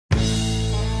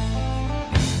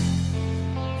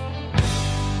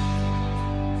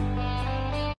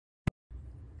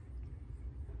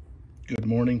Good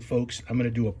morning, folks. I'm going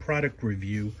to do a product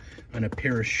review on a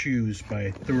pair of shoes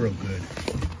by Thorogood.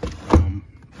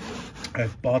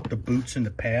 I've bought the boots in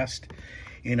the past,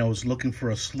 and I was looking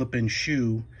for a slip-in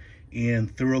shoe, and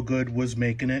Thorogood was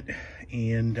making it.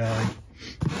 And let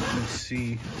me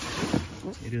see,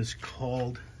 it is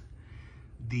called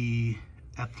the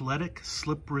Athletic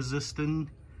Slip-Resistant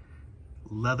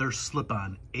Leather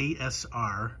Slip-On,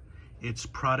 ASR. It's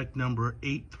product number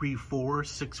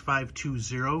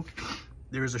 8346520.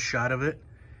 There's a shot of it.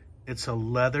 It's a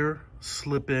leather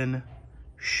slip-in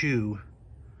shoe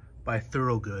by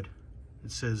Thorogood.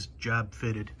 It says job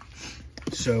fitted.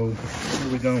 So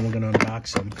here we go. We're going to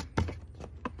unbox them.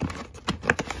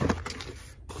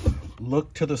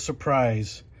 Look to the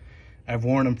surprise. I've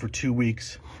worn them for 2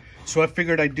 weeks. So I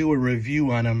figured I'd do a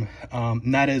review on them,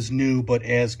 not as new, but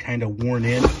as kind of worn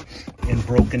in and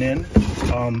broken in.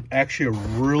 Actually a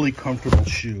really comfortable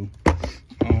shoe.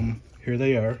 Here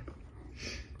they are.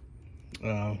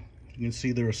 You can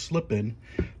see they're a slip-in.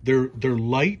 They're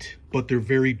light, but they're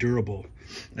very durable.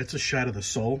 That's a shot of the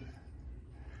sole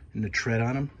and the tread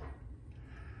on them.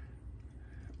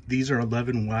 These are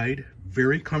 11 wide,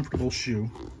 very comfortable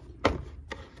shoe.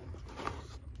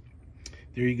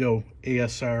 There you go,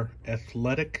 ASR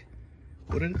Athletic.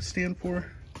 What did it stand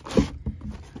for?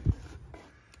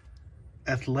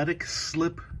 Athletic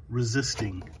Slip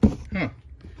Resisting. Huh.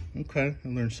 Okay, I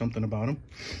learned something about them.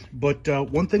 But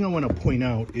one thing I want to point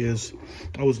out is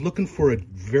I was looking for a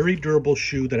very durable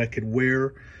shoe that I could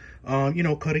wear, you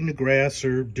know, cutting the grass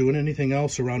or doing anything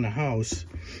else around the house.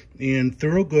 And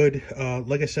Thorogood,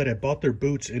 like I said, I bought their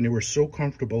boots and they were so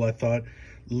comfortable. I thought,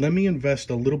 let me invest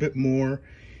a little bit more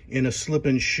in a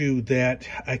slip-in shoe that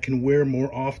I can wear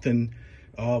more often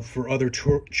for other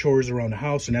chores around the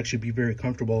house and actually be very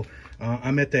comfortable.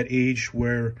 I'm at that age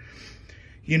where,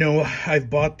 you know, I've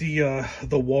bought the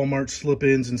Walmart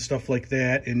slip-ins and stuff like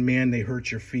that, and man, they hurt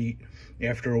your feet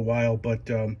after a while, but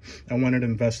I wanted to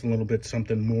invest a little bit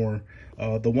something more.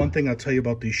 The one thing I'll tell you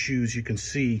about these shoes, you can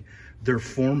see they're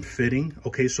form-fitting.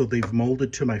 Okay, so they've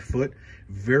molded to my foot,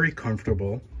 very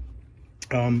comfortable.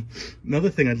 Another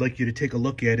thing I'd like you to take a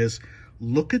look at is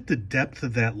look at the depth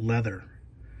of that leather.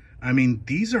 I mean,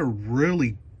 these are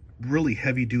really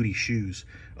heavy duty shoes.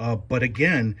 But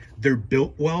again, they're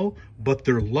built well, but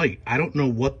they're light. I don't know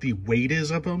what the weight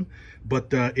is of them,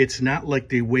 but it's not like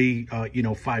they weigh, you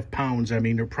know, 5 pounds. I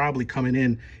mean, they're probably coming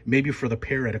in maybe for the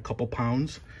pair at a couple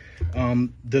pounds.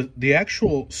 The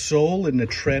actual sole and the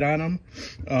tread on them,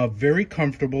 very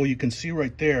comfortable. You can see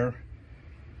right there.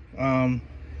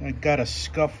 I got a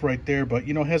scuff right there, but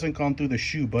you know, hasn't gone through the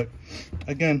shoe. But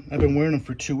again, I've been wearing them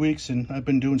for 2 weeks, and I've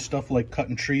been doing stuff like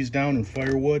cutting trees down and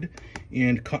firewood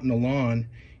and cutting the lawn,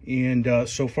 and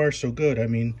so far so good. I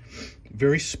mean,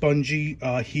 very spongy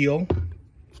heel.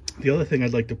 The other thing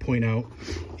I'd like to point out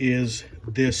is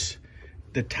this,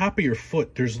 the top of your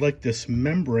foot, there's like this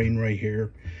membrane right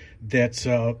here that's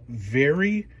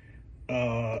very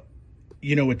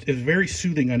you know, it's very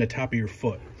soothing on the top of your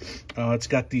foot. It's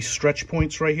got these stretch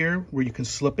points right here where you can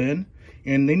slip in,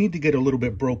 and they need to get a little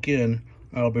bit broke in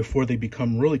before they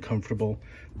become really comfortable.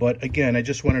 But again, I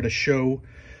just wanted to show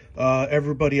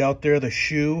everybody out there the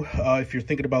shoe. If you're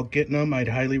thinking about getting them, I'd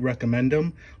highly recommend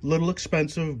them. A little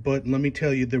expensive, but let me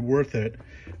tell you, they're worth it.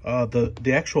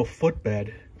 The actual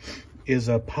footbed is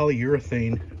a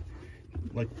polyurethane,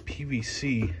 like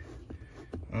PVC.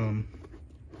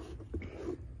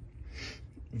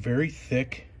 Very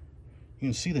thick. You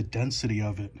can see the density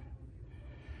of it.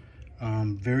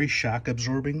 Very shock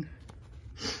absorbing.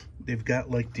 They've got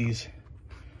like these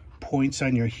points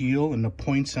on your heel and the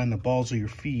points on the balls of your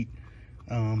feet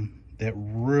that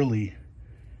really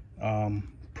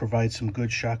provide some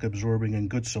good shock absorbing and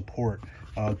good support.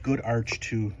 Good arch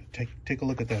too. Take a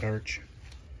look at that arch.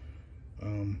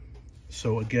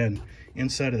 So again,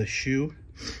 inside of the shoe,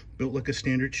 built like a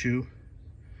standard shoe,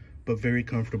 but very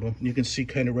comfortable. You can see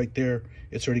kind of right there,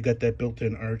 it's already got that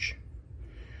built-in arch.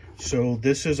 So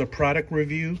this is a product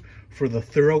review for the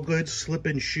Thorogood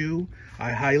slip-in shoe.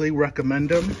 I highly recommend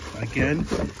them. Again,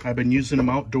 I've been using them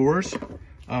outdoors,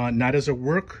 not as a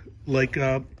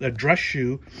a dress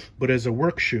shoe, but as a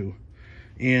work shoe.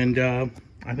 And I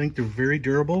think they're very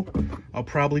durable. I'll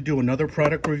probably do another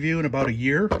product review in about a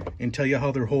year and tell you how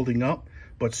they're holding up.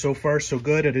 But so far, so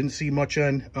good. I didn't see much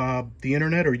on the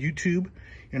internet or YouTube,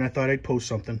 and I thought I'd post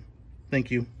something. Thank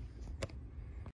you.